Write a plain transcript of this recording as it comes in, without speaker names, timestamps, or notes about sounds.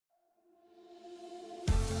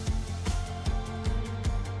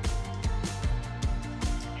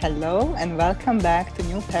Hello and welcome back to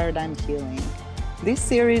New Paradigm Healing. This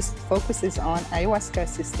series focuses on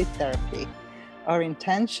ayahuasca-assisted therapy. Our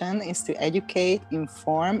intention is to educate,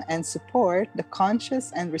 inform, and support the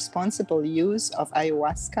conscious and responsible use of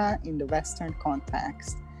ayahuasca in the Western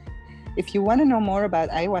context. If you want to know more about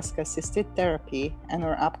ayahuasca-assisted therapy and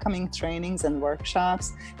our upcoming trainings and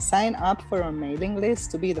workshops, sign up for our mailing list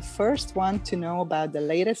to be the first one to know about the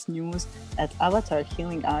latest news at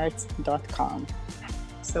avatarhealingarts.com.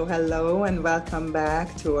 So hello and welcome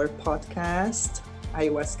back to our podcast,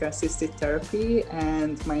 Ayahuasca Assisted Therapy.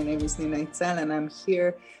 And my name is Nina Itzel and I'm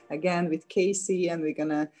here again with Casey, and we're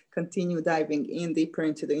gonna continue diving in deeper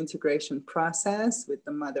into the integration process with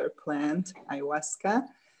the mother plant, ayahuasca.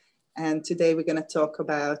 And today we're gonna talk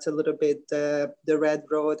about a little bit the red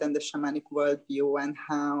road and the shamanic worldview and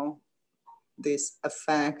how this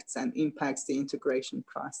affects and impacts the integration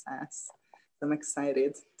process. I'm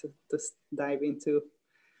excited to dive into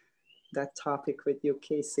that topic with you,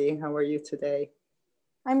 Casey. How are you today?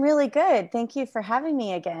 I'm really good. Thank you for having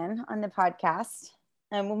me again on the podcast.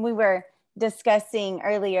 And when we were discussing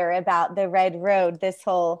earlier about the red road, this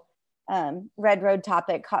whole red road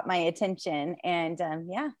topic caught my attention. And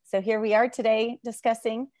so here we are today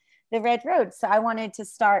discussing the red road. So I wanted to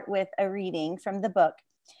start with a reading from the book.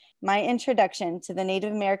 My introduction to the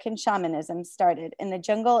Native American shamanism started in the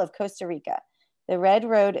jungle of Costa Rica. The red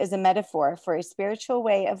road is a metaphor for a spiritual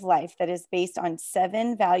way of life that is based on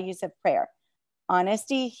 7 values of prayer: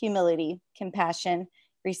 honesty, humility, compassion,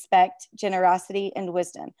 respect, generosity, and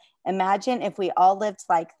wisdom. Imagine if we all lived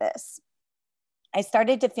like this. I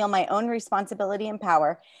started to feel my own responsibility and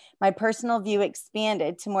power. My personal view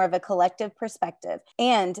expanded to more of a collective perspective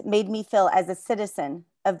and made me feel as a citizen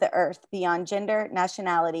of the earth beyond gender,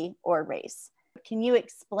 nationality, or race. Can you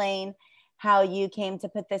explain how you came to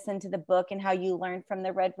put this into the book and how you learned from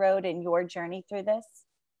the red road and your journey through this?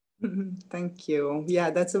 Thank you. Yeah,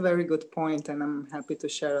 that's a very good point, and I'm happy to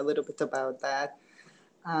share a little bit about that.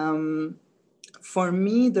 For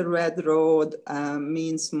me, the red road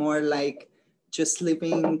means more like just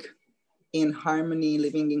living in harmony,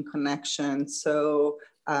 living in connection. So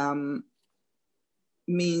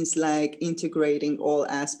means like integrating all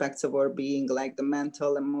aspects of our being, like the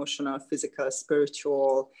mental, emotional, physical,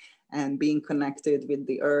 spiritual, and being connected with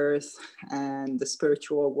the earth and the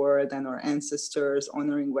spiritual world and our ancestors,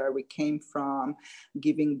 honoring where we came from,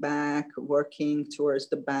 giving back, working towards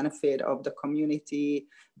the benefit of the community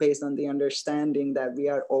based on the understanding that we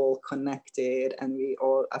are all connected and we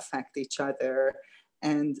all affect each other,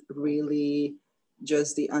 and really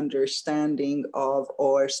just the understanding of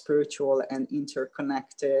our spiritual and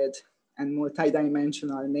interconnected and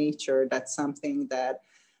multidimensional nature. That's something that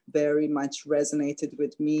very much resonated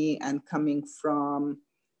with me, and coming from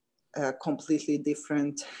a completely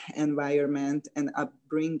different environment and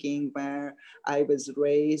upbringing where I was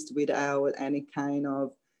raised without any kind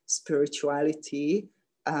of spirituality.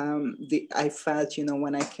 I felt,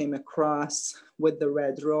 when I came across with the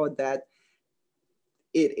red road, that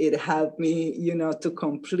it helped me, to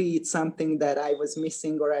complete something that I was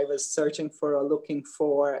missing or I was searching for or looking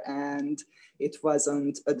for, and it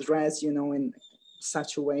wasn't addressed, in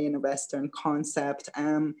such a way in a Western concept.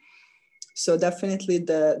 So definitely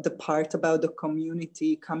the part about the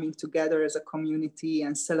community, coming together as a community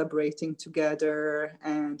and celebrating together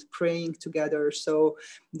and praying together. So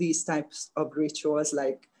these types of rituals,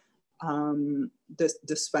 like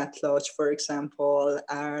the sweat lodge, for example,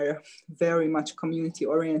 are very much community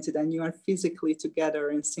oriented, and you are physically together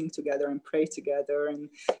and sing together and pray together and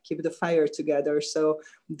keep the fire together. So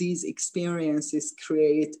these experiences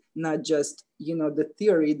create not just, the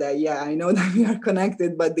theory that, yeah, I know that we are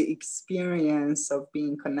connected, but the experience of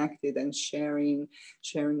being connected and sharing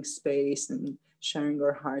space and sharing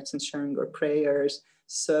our hearts and sharing our prayers.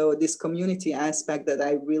 So this community aspect that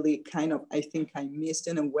I really I think I missed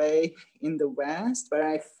in a way in the West, where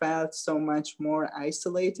I felt so much more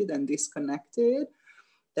isolated and disconnected.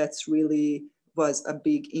 That's really was a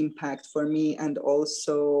big impact for me. And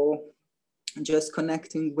also just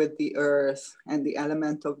connecting with the earth and the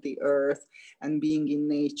element of the earth and being in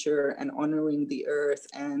nature and honoring the earth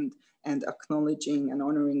and acknowledging and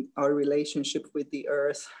honoring our relationship with the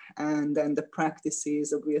earth, and then the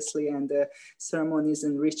practices, obviously, and the ceremonies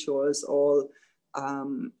and rituals all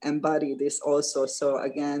embody this also. So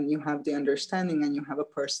again, you have the understanding and you have a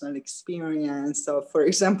personal experience. So for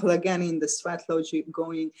example, again, in the sweat lodge,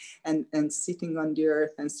 going and sitting on the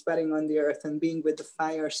earth and sweating on the earth and being with the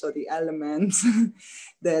fire, so the elements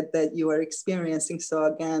that you are experiencing. So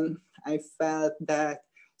again, I felt that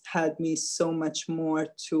had me so much more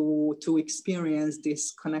to experience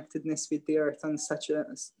this connectedness with the earth on such a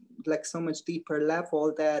like so much deeper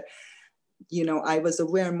level that, you know, I was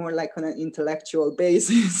aware more like on an intellectual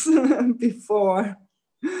basis before.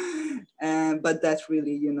 But that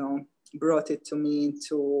really, you know, brought it to me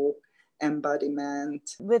into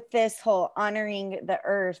embodiment. With this whole honoring the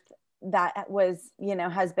earth, that was, you know,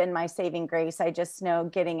 has been my saving grace. I just know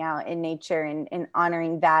getting out in nature and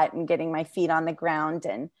honoring that and getting my feet on the ground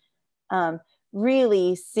and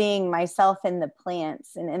really seeing myself in the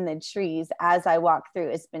plants and in the trees as I walk through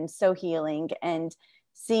has been so healing. And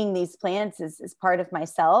seeing these plants is part of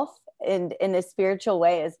myself, and in a spiritual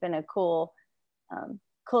way has been a cool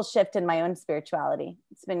shift in my own spirituality.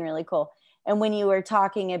 It's been really cool. And when you were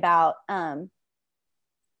talking about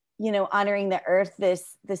you know, honoring the earth,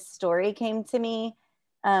 this story came to me.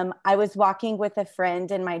 I was walking with a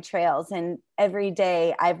friend in my trails, and every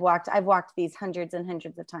day I've walked these hundreds and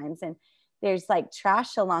hundreds of times, and there's like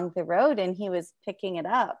trash along the road, and he was picking it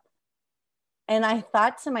up. And I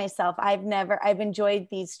thought to myself, I've enjoyed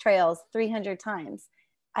these trails 300 times.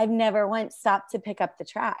 I've never once stopped to pick up the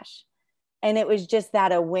trash. And it was just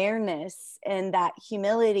that awareness and that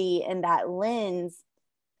humility and that lens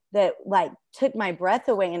that like took my breath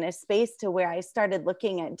away in a space to where I started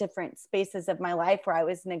looking at different spaces of my life where I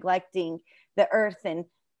was neglecting the earth and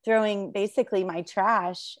throwing basically my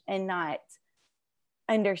trash and not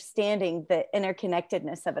understanding the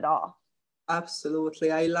interconnectedness of it all.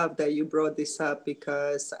 Absolutely. I love that you brought this up,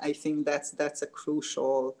 because I think that's a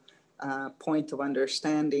crucial point of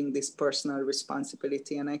understanding this personal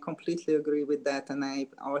responsibility. And I completely agree with that. And I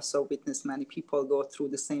also witnessed many people go through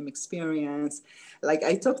the same experience. Like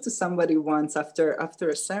I talked to somebody once after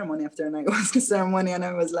a ceremony, after an ayahuasca ceremony, and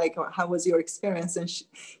I was like, how was your experience? And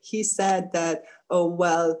he said that, oh,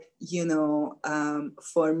 well, you know,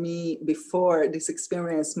 for me, before this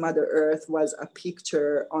experience, Mother Earth was a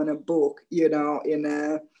picture on a book, you know, in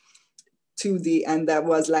a 2D, and that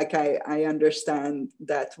was like, I understand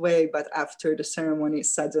that way. But after the ceremony,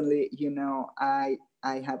 suddenly, you know, I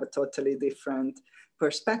have a totally different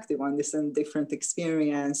perspective on this and different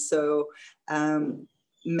experience. So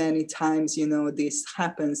many times, you know, this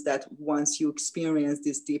happens, that once you experience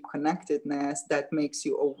this deep connectedness, that makes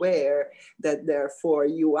you aware that therefore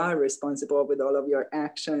you are responsible with all of your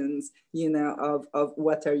actions, you know, of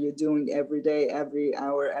what are you doing every day, every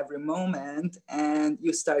hour, every moment. And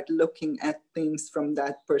you start looking at things from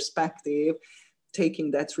that perspective,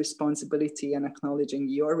 taking that responsibility and acknowledging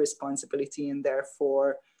your responsibility, and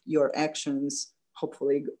therefore your actions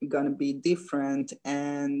hopefully gonna be different.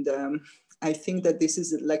 And I think that this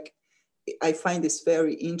is like, I find this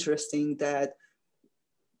very interesting that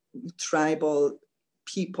tribal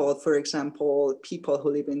people, for example, people who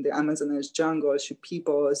live in the Amazonas jungle,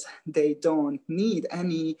 peoples, they don't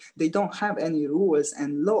have any rules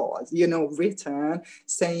and laws, you know, written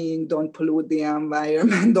saying don't pollute the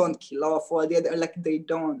environment, don't kill off all the other, like they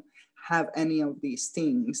don't have any of these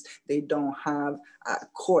things. They don't have a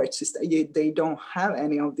court system. They don't have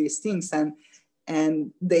any of these things.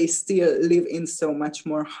 And they still live in so much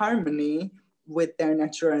more harmony with their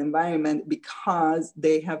natural environment, because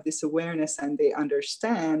they have this awareness and they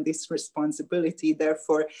understand this responsibility.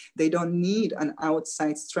 Therefore, they don't need an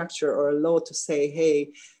outside structure or a law to say,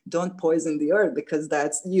 hey, don't poison the earth because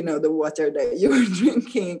that's, you know, the water that you're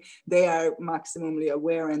drinking. They are maximally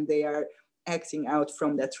aware, and they are acting out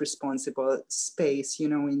from that responsible space, you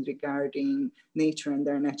know, in regarding nature and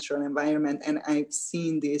their natural environment. And I've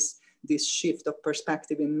seen this shift of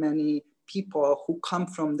perspective in many people who come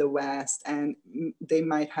from the West, and they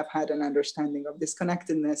might have had an understanding of this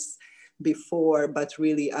connectedness before, but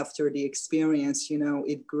really after the experience, you know,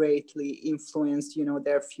 it greatly influenced, you know,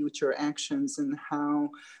 their future actions, and how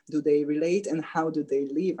do they relate and how do they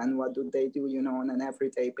live and what do they do, you know, on an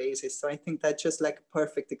everyday basis. So I think that's just like a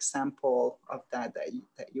perfect example of that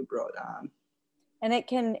you brought on. And it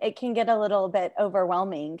can get a little bit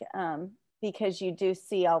overwhelming because you do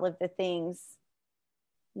see all of the things.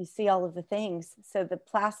 You see all of the things. So the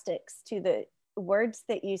plastics, to the words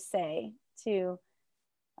that you say, to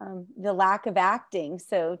the lack of acting.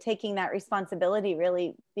 So taking that responsibility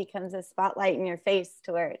really becomes a spotlight in your face,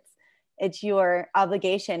 to where it's your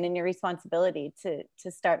obligation and your responsibility to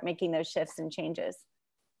start making those shifts and changes.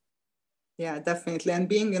 Yeah, definitely. And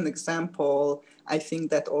being an example, I think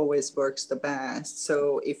that always works the best.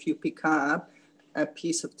 So if you pick up a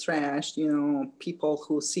piece of trash, you know, people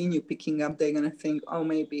who seen you picking up, they're gonna think, oh,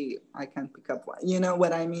 maybe I can pick up one. You know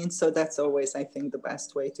what I mean? So that's always, I think, the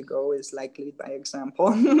best way to go is like lead by example.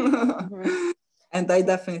 Mm-hmm. And I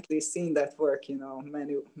definitely seen that work, you know,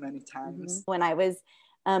 many times. When I was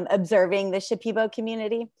observing the Shipibo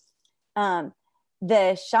community,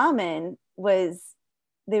 the shaman was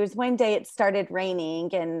there was one day it started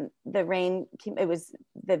raining, and the rain came,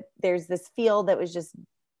 there's this field that was just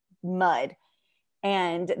mud,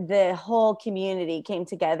 and the whole community came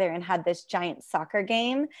together and had this giant soccer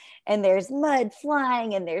game, and there's mud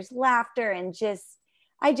flying and there's laughter, and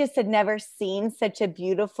I just had never seen such a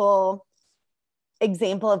beautiful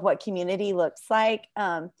example of what community looks like.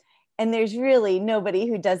 And there's really nobody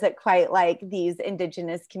who does it quite like these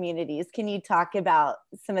indigenous communities. Can you talk about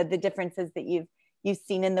some of the differences that you've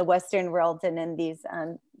seen in the Western world and in these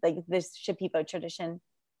like this Shipibo tradition,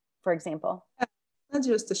 for example? Not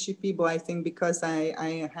just the Shipibo, I think, because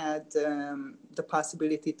I had the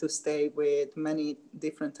possibility to stay with many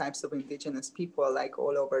different types of indigenous people, like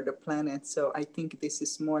all over the planet. So I think this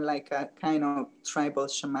is more like a kind of tribal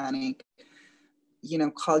shamanic,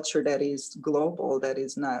 culture that is global, that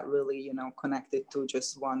is not really, connected to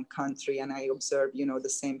just one country. And I observe, the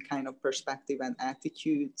same kind of perspective and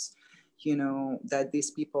attitudes, that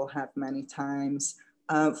these people have many times.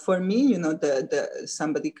 For me, the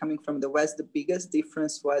somebody coming from the West, the biggest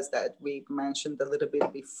difference was that we mentioned a little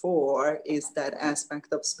bit before, is that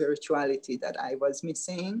aspect of spirituality that I was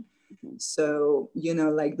missing. Mm-hmm. So,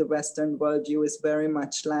 like the Western worldview is very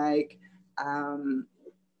much like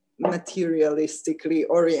materialistically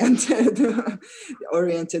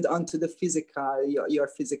oriented onto the physical, your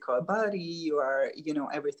physical body,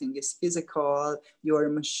 everything is physical, your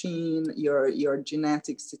machine, your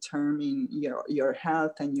genetics determine your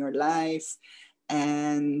health and your life,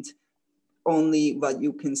 and only what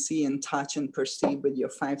you can see and touch and perceive with your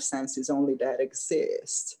five senses, only that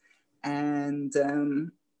exists. And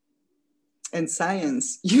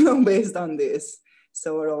science, based on this.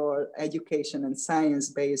 So our education and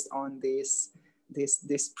science based on this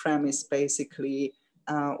premise, basically,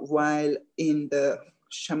 while in the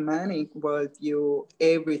shamanic worldview,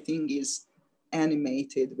 everything is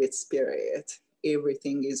animated with spirit,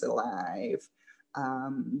 everything is alive.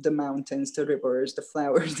 The mountains, the rivers, the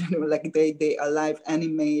flowers, like they alive,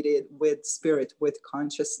 animated with spirit, with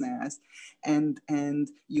consciousness, and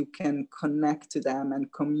you can connect to them and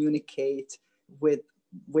communicate with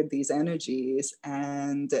these energies,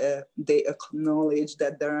 and they acknowledge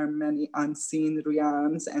that there are many unseen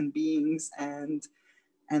realms and beings and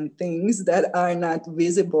things that are not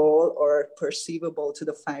visible or perceivable to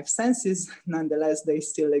the five senses. Nonetheless, they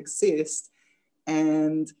still exist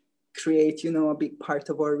and create, a big part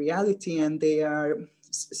of our reality. And they are,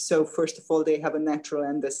 so first of all, they have a natural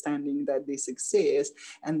understanding that this exists,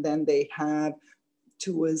 and then they have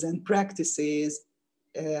tools and practices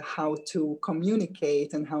how to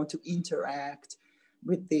communicate and how to interact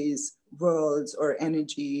with these worlds or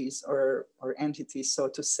energies or entities, so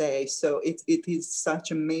to say. So it is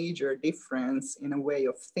such a major difference in a way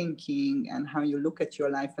of thinking and how you look at your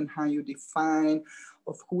life and how you define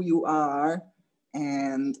of who you are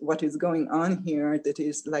and what is going on here. That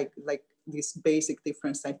is like this basic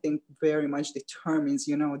difference, I think, very much determines,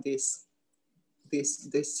 this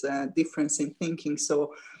difference in thinking.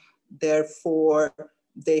 So therefore,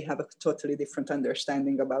 they have a totally different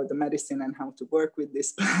understanding about the medicine and how to work with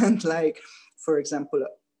this plant. Like, for example,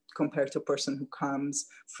 compared to a person who comes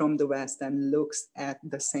from the West and looks at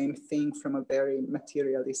the same thing from a very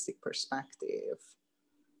materialistic perspective.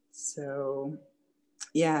 So,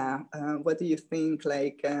 yeah, what do you think?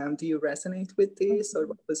 Like, do you resonate with this, or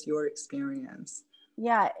what was your experience?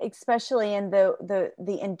 Yeah, especially in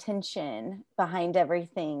the intention behind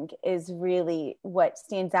everything is really what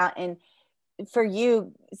stands out. And for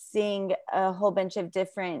you, seeing a whole bunch of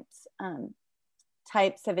different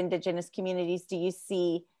types of indigenous communities, do you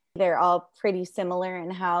see they're all pretty similar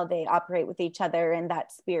in how they operate with each other, and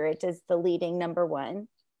that spirit is the leading number one?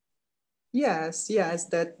 Yes,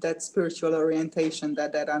 that spiritual orientation,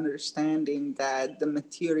 that understanding that the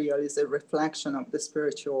material is a reflection of the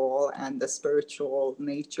spiritual, and the spiritual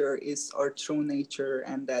nature is our true nature,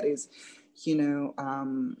 and that is,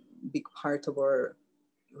 big part of our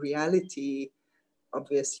reality.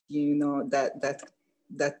 Obviously,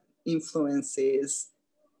 that influences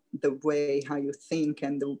the way how you think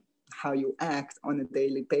and how you act on a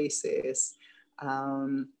daily basis.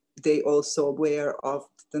 They also aware of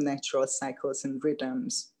the natural cycles and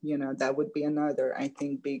rhythms. That would be another, I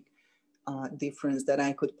think, big difference that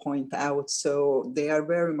I could point out. So they are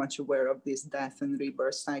very much aware of this death and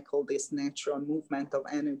rebirth cycle, this natural movement of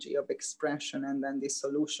energy, of expression, and then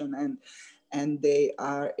dissolution, and they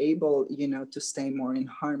are able, to stay more in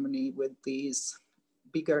harmony with these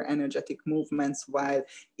bigger energetic movements, while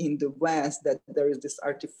in the West that there is this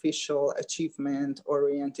artificial achievement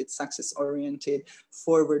oriented, success oriented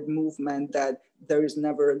forward movement that there is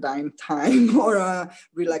never a dime time or a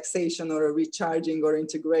relaxation or a recharging or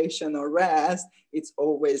integration or rest. It's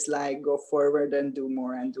always like go forward and do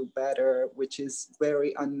more and do better, which is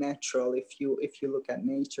very unnatural. If you look at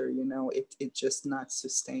nature, you know, it's just not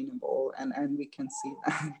sustainable, and we can see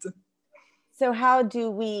that. So how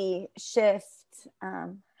do we shift,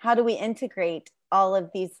 how do we integrate all of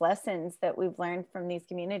these lessons that we've learned from these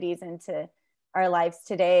communities into our lives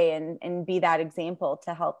today, and be that example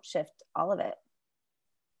to help shift all of it?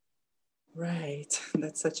 Right,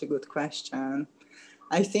 that's such a good question.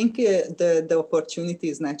 I think the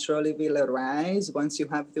opportunities naturally will arise once you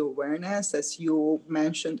have the awareness. As you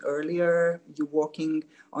mentioned earlier, you're walking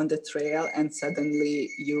on the trail and suddenly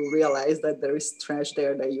you realize that there is trash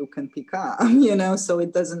there that you can pick up, you know, so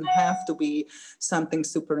it doesn't have to be something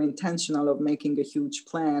super intentional of making a huge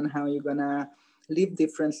plan how you're gonna live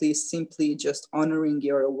differently. Simply just honoring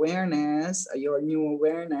your awareness, your new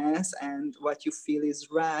awareness, and what you feel is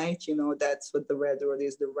right. You know, that's what the red road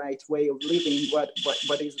is, the right way of living, what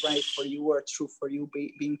is right for you or true for you,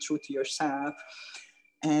 being true to yourself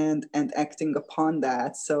and acting upon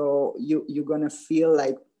that. So you're gonna feel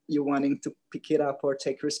like you're wanting to pick it up or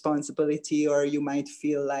take responsibility, or you might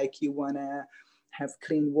feel like you wanna have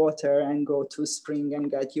clean water and go to spring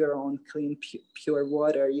and get your own clean, pure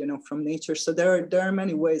water, you know, from nature. So there are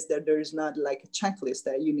many ways that there is not like a checklist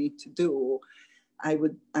that you need to do. I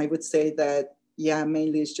would say that, yeah,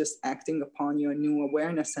 mainly it's just acting upon your new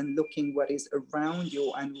awareness and looking what is around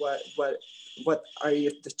you and what are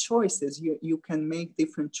the choices. You can make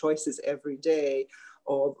different choices every day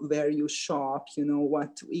of where you shop, you know,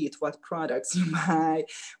 what to eat, what products you buy,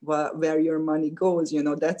 where your money goes. You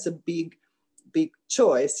know, that's a big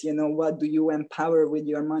choice. You know, what do you empower with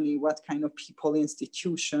your money? What kind of people,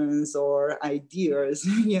 institutions, or ideas,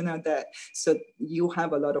 you know, that, so you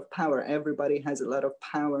have a lot of power. Everybody has a lot of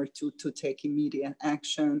power to take immediate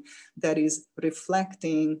action that is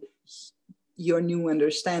reflecting your new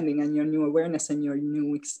understanding and your new awareness and your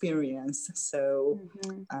new experience. So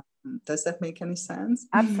does that make any sense?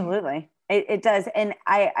 Absolutely. It does. And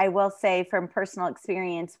I will say from personal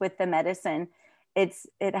experience with the medicine, it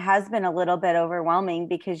has been a little bit overwhelming,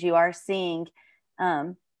 because you are seeing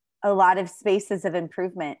a lot of spaces of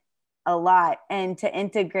improvement, a lot, and to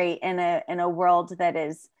integrate in a world that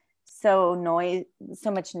is so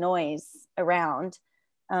much noise around,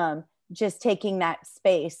 just taking that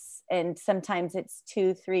space. And sometimes it's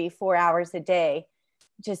 2, 3, 4 hours a day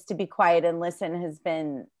just to be quiet and listen has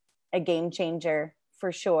been a game changer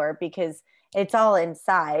for sure, because it's all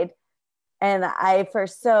inside. And I, for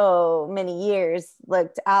so many years,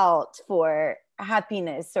 looked out for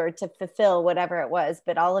happiness or to fulfill whatever it was,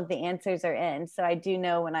 but all of the answers are in. So I do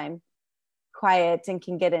know when I'm quiet and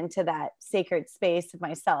can get into that sacred space of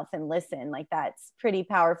myself and listen, like that's pretty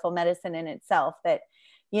powerful medicine in itself that,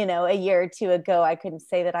 you know, a year or two ago, I couldn't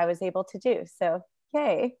say that I was able to do. So,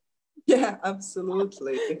 yay. Yeah,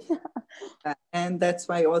 absolutely. And that's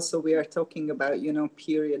why also we are talking about, you know,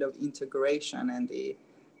 period of integration and the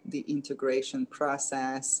integration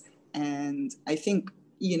process. And I think,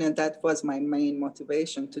 you know, that was my main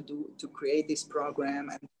motivation to create this program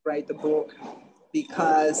and write the book,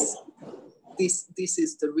 because this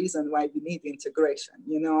is the reason why we need integration.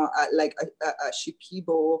 You know, like a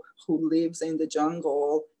Shipibo who lives in the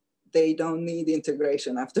jungle, they don't need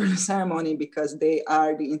integration after the ceremony, because they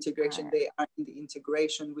are the integration. They are in the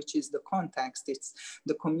integration, which is the context. It's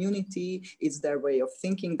the community. It's their way of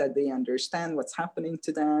thinking, that they understand what's happening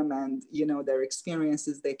to them, and, you know, their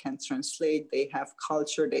experiences they can translate. They have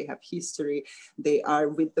culture, they have history. They are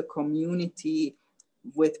with the community,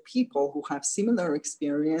 with people who have similar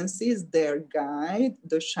experiences. Their guide,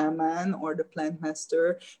 the shaman or the plant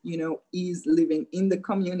master, you know, is living in the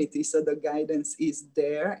community. So the guidance is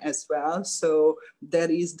there as well. So that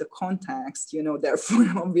is the context, you know, therefore,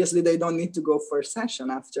 obviously they don't need to go for a session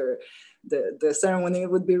after the ceremony. It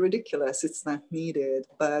would be ridiculous. It's not needed.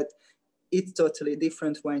 But it's totally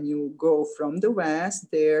different when you go from the West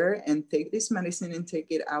there and take this medicine and take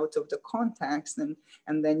it out of the context, and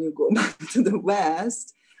then you go back to the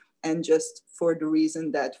West, and just for the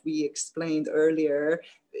reason that we explained earlier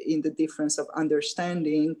in the difference of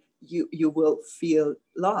understanding, you will feel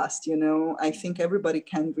lost. I think everybody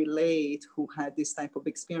can relate who had this type of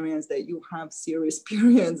experience, that you have serious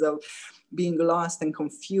experience of being lost and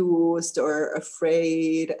confused or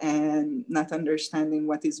afraid and not understanding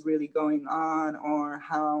what is really going on or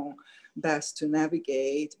how best to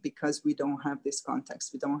navigate, because we don't have this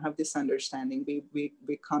context, we don't have this understanding.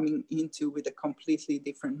 We're coming into with a completely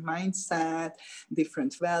different mindset,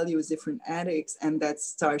 different values, different ethics, and that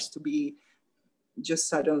starts to be just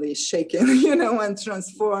suddenly shaken, and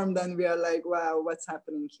transformed. And we are like, wow, what's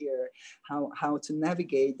happening here? How to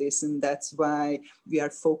navigate this? And that's why we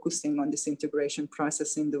are focusing on this integration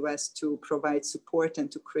process in the West, to provide support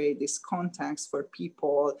and to create this context for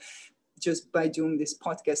people, just by doing this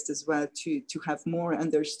podcast as well, to have more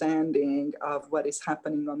understanding of what is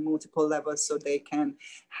happening on multiple levels, so they can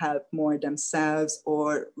help more themselves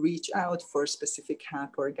or reach out for specific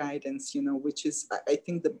help or guidance, which is, I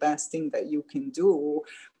think, the best thing that you can do,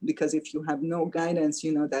 because if you have no guidance,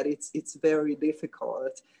 that it's very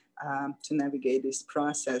difficult to navigate this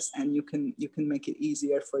process, and you can make it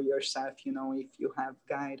easier for yourself, if you have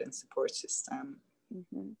guide and support system.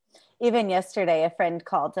 Mm-hmm. Even yesterday, a friend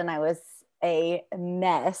called and I was a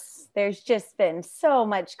mess. There's just been so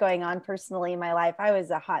much going on personally in my life. I was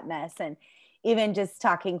a hot mess. And even just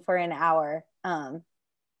talking for an hour,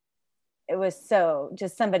 it was so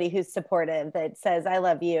just somebody who's supportive, that says, I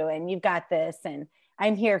love you and you've got this and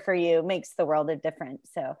I'm here for you, makes the world a difference.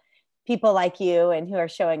 So people like you and who are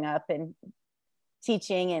showing up and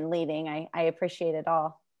teaching and leading, I appreciate it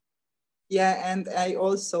all. Yeah, and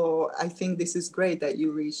I think this is great that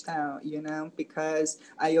you reached out, because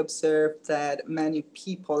I observed that many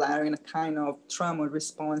people are in a kind of trauma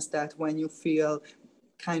response, that when you feel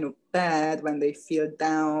kind of bad, when they feel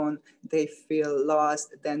down, they feel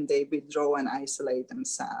lost, then they withdraw and isolate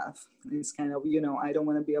themselves. It's kind of, I don't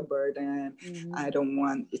want to be a burden. Mm-hmm. I don't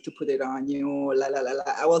want to put it on you, la, la, la, la.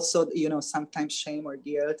 I also, sometimes shame or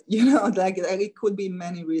guilt, like it could be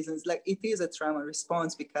many reasons. Like it is a trauma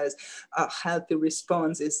response, because a healthy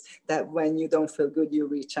response is that when you don't feel good, you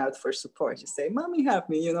reach out for support. You say, mommy, help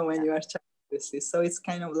me, when you are childless. So it's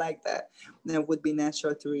kind of like that. And it would be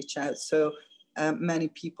natural to reach out. So many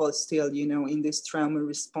people still, in this trauma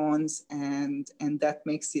response, and that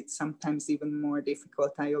makes it sometimes even more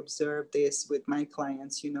difficult. I observe this with my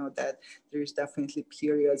clients, that there's definitely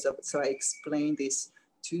periods of, so I explain this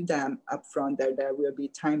to them upfront, that there will be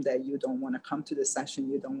time that you don't want to come to the session,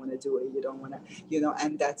 you don't want to do it, you don't want to,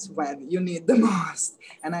 and that's when you need the most.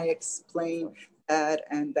 And I explain that,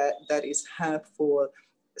 and that is helpful.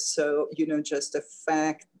 So, just the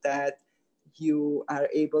fact that you are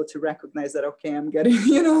able to recognize that, okay, I'm getting,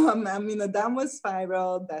 I'm in a downward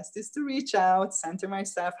spiral, best is to reach out, center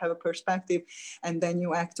myself, have a perspective, and then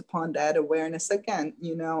you act upon that awareness again.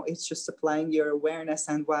 It's just applying your awareness,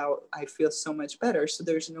 and wow, I feel so much better. So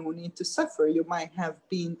there's no need to suffer. You might have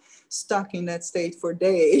been stuck in that state for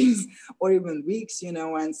days or even weeks,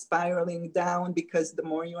 and spiraling down, because the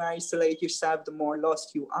more you isolate yourself, the more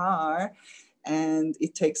lost you are. And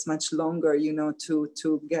it takes much longer,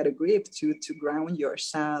 to get a grip, to ground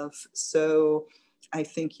yourself. So I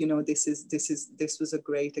think, this was a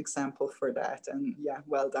great example for that. And yeah,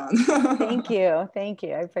 well done. Thank you.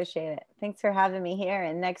 I appreciate it. Thanks for having me here.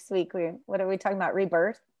 And next week, what are we talking about?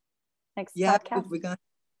 Rebirth? Next podcast? We're going to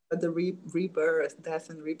the rebirth, death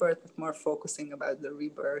and rebirth, but more focusing about the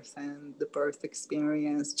rebirth and the birth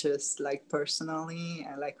experience, just like personally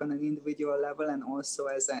and like on an individual level, and also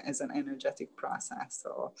as an energetic process.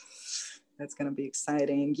 So that's going to be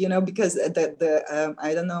exciting, because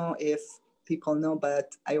I don't know if people know,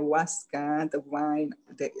 but ayahuasca, the wine,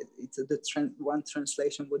 one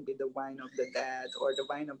translation would be the wine of the dead or the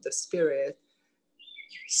wine of the spirit.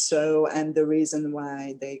 So, and the reason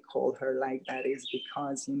why they call her like that is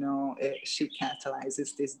because, she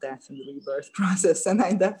catalyzes this death and rebirth process. And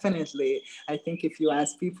I think if you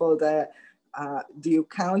ask people that, do you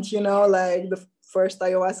count, like the first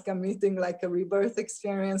ayahuasca meeting, like a rebirth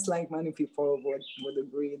experience, like many people would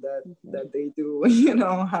agree that, mm-hmm. that they do,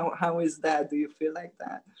 how is that? Do you feel like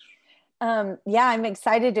that? Yeah, I'm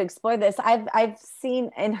excited to explore this. I've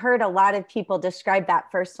seen and heard a lot of people describe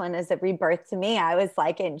that first one as a rebirth. To me, I was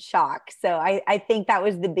like in shock. So I think that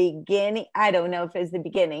was the beginning. I don't know if it was the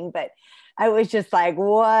beginning, but I was just like,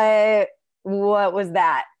 what was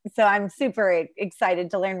that? So I'm super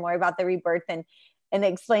excited to learn more about the rebirth and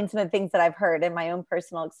explain some of the things that I've heard in my own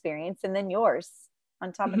personal experience, and then yours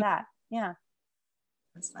on top of that. Yeah.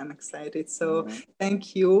 Yes, I'm excited. So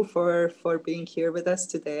thank you for being here with us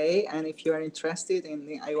today. And if you are interested in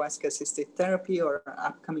the ayahuasca assisted therapy or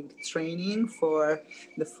upcoming training for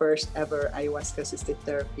the first ever ayahuasca assisted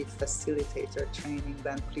therapy facilitator training,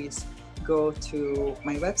 then please go to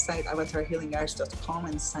my website, avatarhealingarts.com,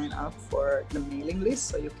 and sign up for the mailing list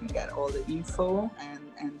so you can get all the info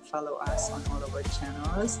and follow us on all of our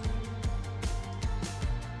channels.